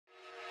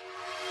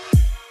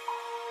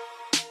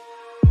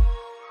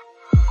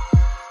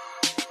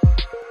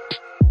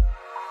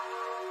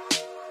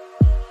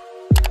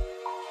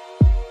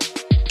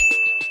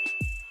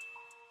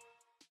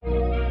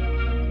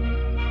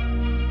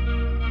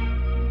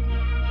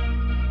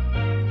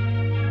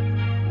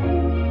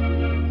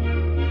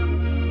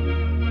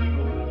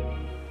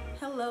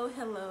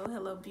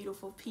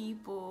beautiful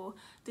people.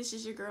 This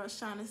is your girl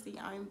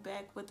Shainestee. I'm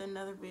back with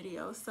another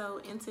video. So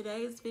in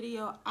today's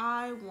video,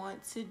 I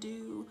want to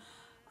do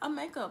a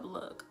makeup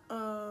look.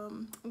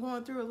 I'm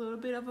going through a little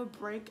bit of a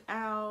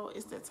breakout.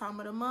 It's that time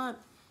of the month,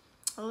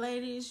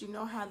 ladies, you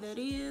know how that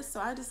is.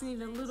 So I just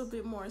need a little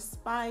bit more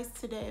spice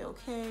today,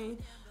 okay?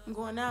 I'm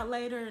going out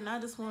later and I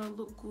just want to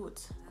look good,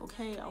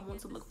 okay? I want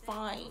to look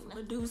fine.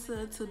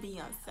 Medusa to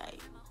Beyonce.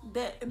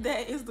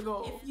 That is the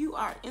goal. If you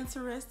are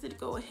interested,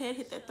 go ahead,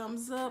 hit that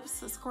thumbs up,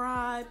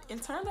 subscribe,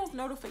 and turn those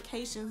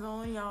notifications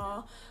on,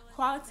 y'all.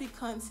 Quality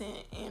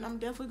content, and I'm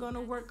definitely going to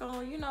work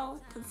on, you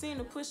know, continue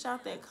to push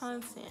out that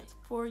content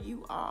for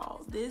you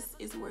all. This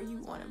is where you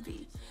want to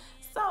be.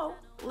 So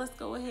let's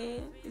go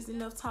ahead. There's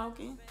enough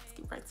talking. Let's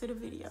get right to the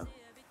video.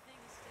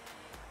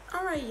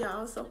 All right,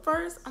 y'all. So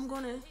first, I'm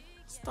going to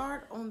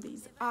start on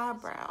these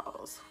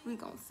eyebrows. We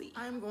gonna see.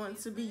 I'm going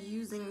to be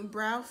using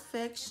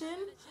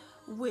Browfection,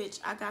 which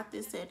I got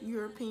this at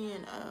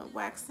European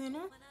Wax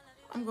Center.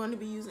 I'm going to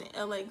be using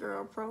LA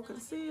Girl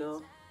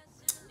Proconceal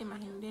in my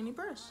handy dandy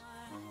brush.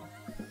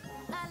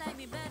 I like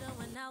me better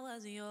when I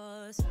wasn't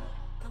yours.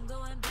 I'm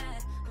going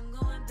back, I'm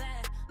going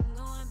back, I'm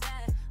going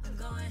back, I'm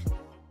going back,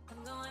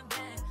 I'm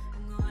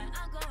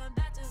going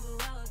back to who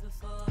I was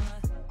before.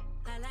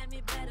 I like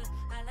me better,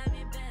 I like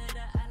me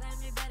better, I like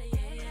me better,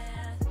 yeah,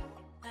 yeah.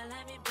 I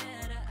like me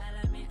better, I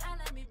like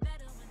me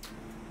better.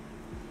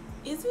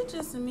 Is it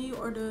just me,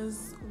 or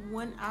does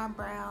one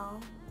eyebrow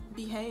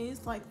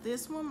behaves like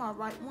this one, my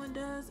right one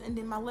does, and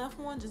then my left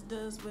one just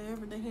does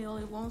whatever the hell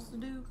it wants to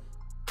do?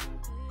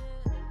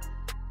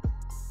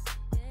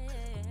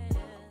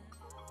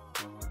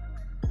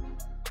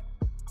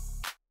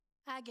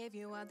 I gave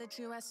you all that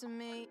you asked of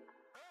me.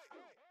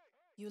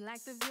 You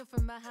like the view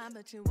from behind,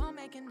 but you won't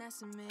make an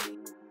ass of me.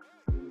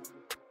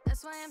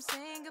 That's why I'm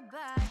saying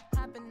goodbye.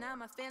 Hopping out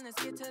my feelings,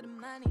 get to the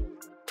money.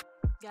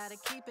 Gotta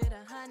keep it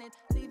 100.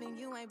 Leaving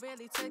you ain't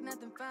really took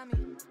nothing from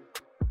me.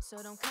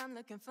 So don't come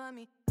looking for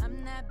me.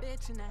 I'm that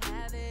bitch and I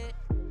have it.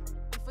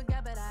 You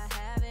forgot but I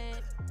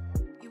haven't.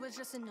 You was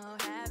just a no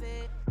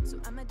habit. So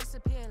I'ma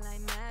disappear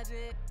like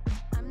magic.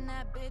 I'm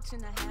that bitch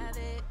and I have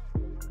it.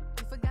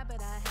 You forgot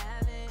but I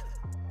haven't.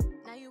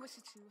 Now you wish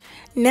that you.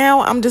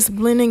 Now I'm just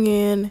blending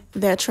in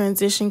that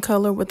transition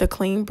color with a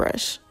clean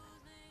brush.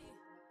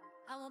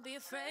 I won't be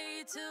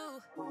afraid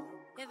to.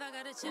 If I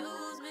gotta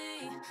choose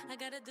me, I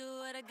gotta do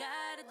what I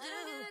gotta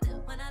do.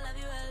 When I love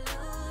you, I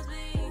lose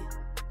me.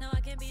 No, I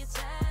can't be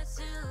attached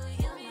to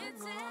you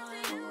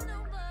no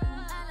more.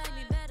 I like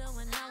me better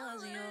when I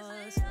wasn't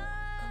yours.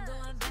 I'm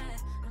going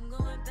back, I'm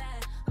going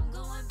back, I'm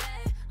going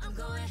back, I'm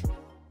going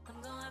back,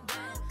 I'm going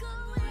back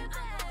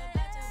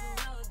to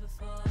who I was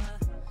before.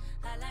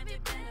 I like me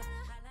better.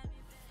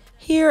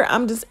 Here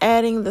I'm just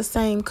adding the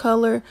same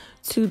color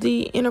to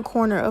the inner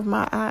corner of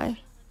my eye.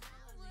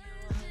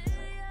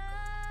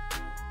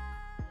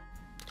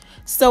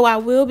 So I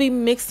will be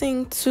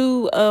mixing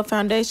two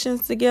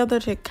foundations together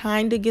to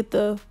kind of get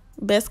the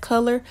best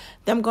color.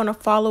 Then I'm going to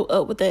follow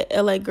up with the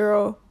LA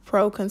Girl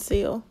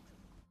Proconceal.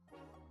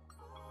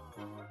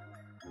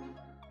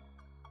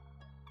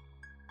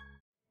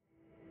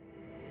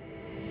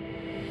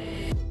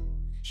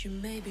 She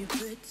may be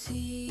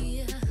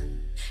pretty,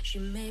 she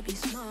may be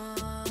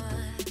smart,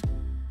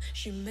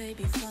 she may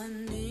be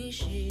funny,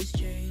 she's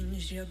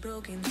changed your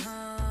broken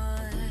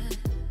heart.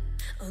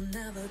 I'll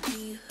never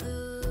be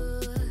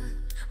her,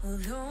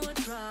 although I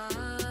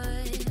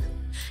try.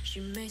 She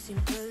may seem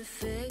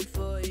perfect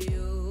for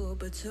you,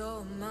 but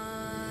so am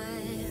I.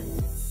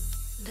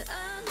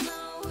 I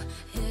know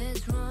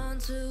it's wrong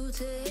to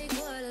take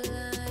what I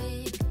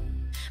like,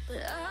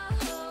 but I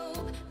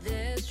hope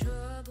there's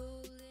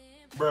trouble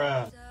in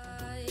my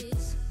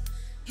eyes.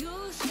 You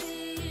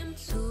seem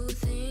to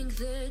think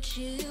that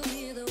she'll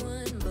be the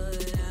one,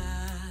 but I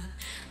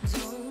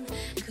don't,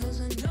 'cause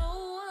I know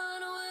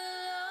one will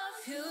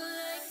love you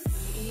like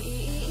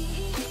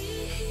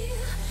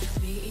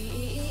me.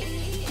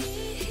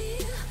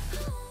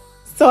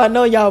 So I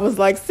know y'all was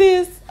like,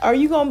 sis, are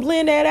you gonna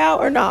blend that out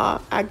or nah?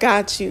 I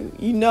got you.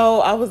 You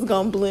know I was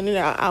gonna blend it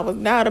out. I was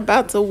not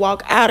about to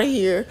walk out of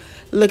here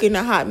looking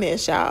a hot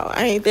mess, y'all.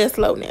 I ain't that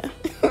slow now.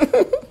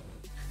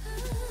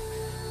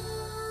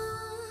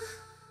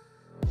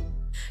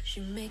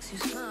 She makes you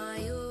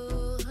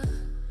smile,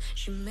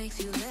 she makes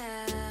you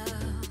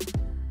laugh,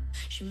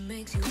 she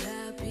makes you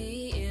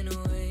happy in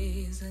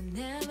ways I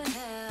never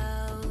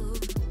have.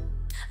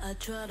 I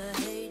try to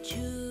hate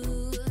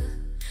you,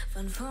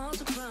 find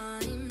faults or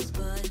crimes,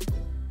 but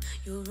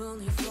your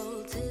only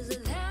fault is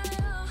that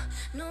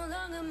you're no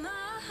longer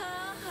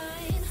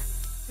mine.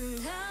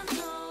 And I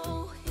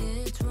know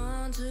it's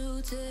wrong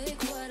to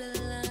take what I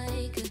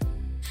like,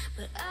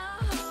 but I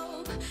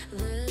hope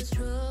there's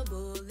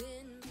trouble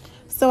in.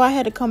 So I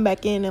had to come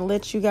back in and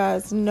let you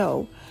guys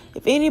know,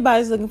 if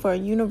anybody's looking for a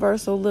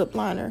universal lip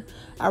liner,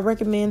 I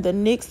recommend the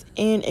Nyx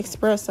and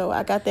Expresso.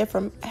 I got that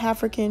from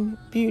African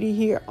Beauty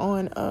here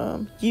on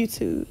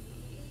YouTube.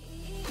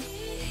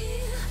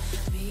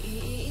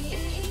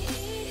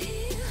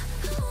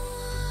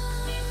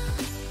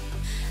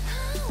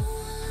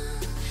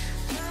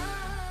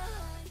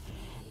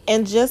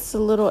 And just a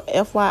little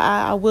FYI,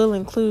 I will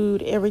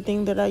include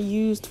everything that I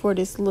used for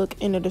this look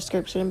in the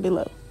description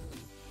below.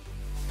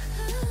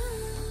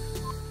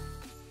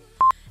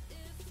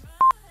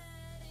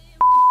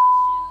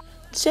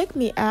 Check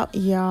me out,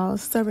 y'all.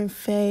 Serving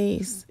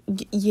face.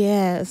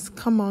 Yes,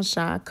 come on,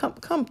 Shy.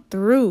 Come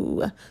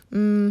through.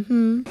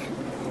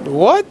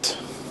 What?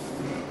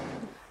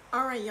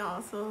 All right,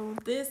 y'all. So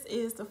this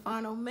is the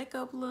final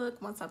makeup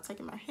look once I've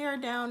taken my hair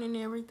down and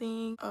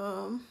everything.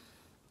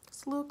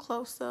 It's a little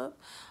close up.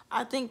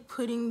 I think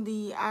putting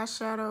the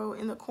eyeshadow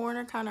in the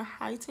corner kind of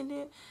heightened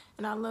it,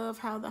 and I love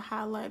how the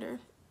highlighter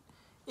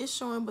is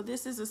showing. But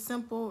this is a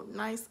simple,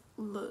 nice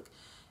look.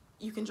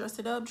 You can dress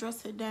it up,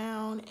 dress it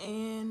down,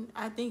 and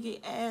I think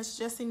it adds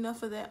just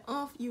enough of that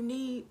oomph you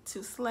need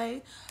to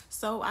slay.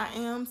 So I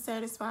am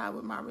satisfied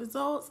with my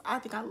results. I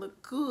think I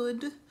look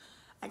good.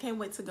 I can't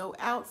wait to go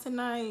out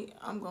tonight.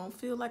 I'm gonna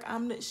feel like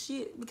I'm the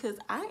shit because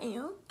I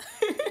am.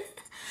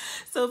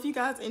 So if you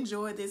guys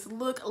enjoyed this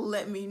look,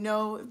 let me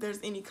know. If there's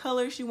any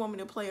colors you want me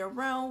to play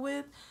around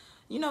with,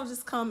 you know,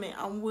 just comment.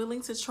 I'm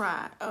willing to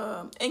try.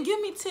 And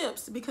give me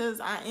tips because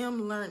I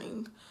am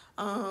learning.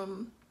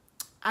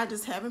 I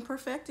just haven't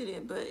perfected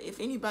it, but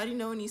if anybody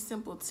know any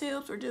simple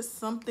tips or just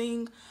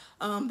something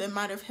that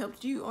might have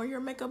helped you on your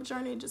makeup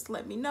journey, just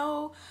let me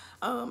know.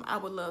 I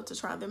would love to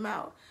try them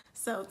out.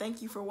 So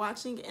thank you for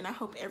watching, and I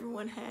hope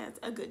everyone has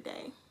a good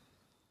day.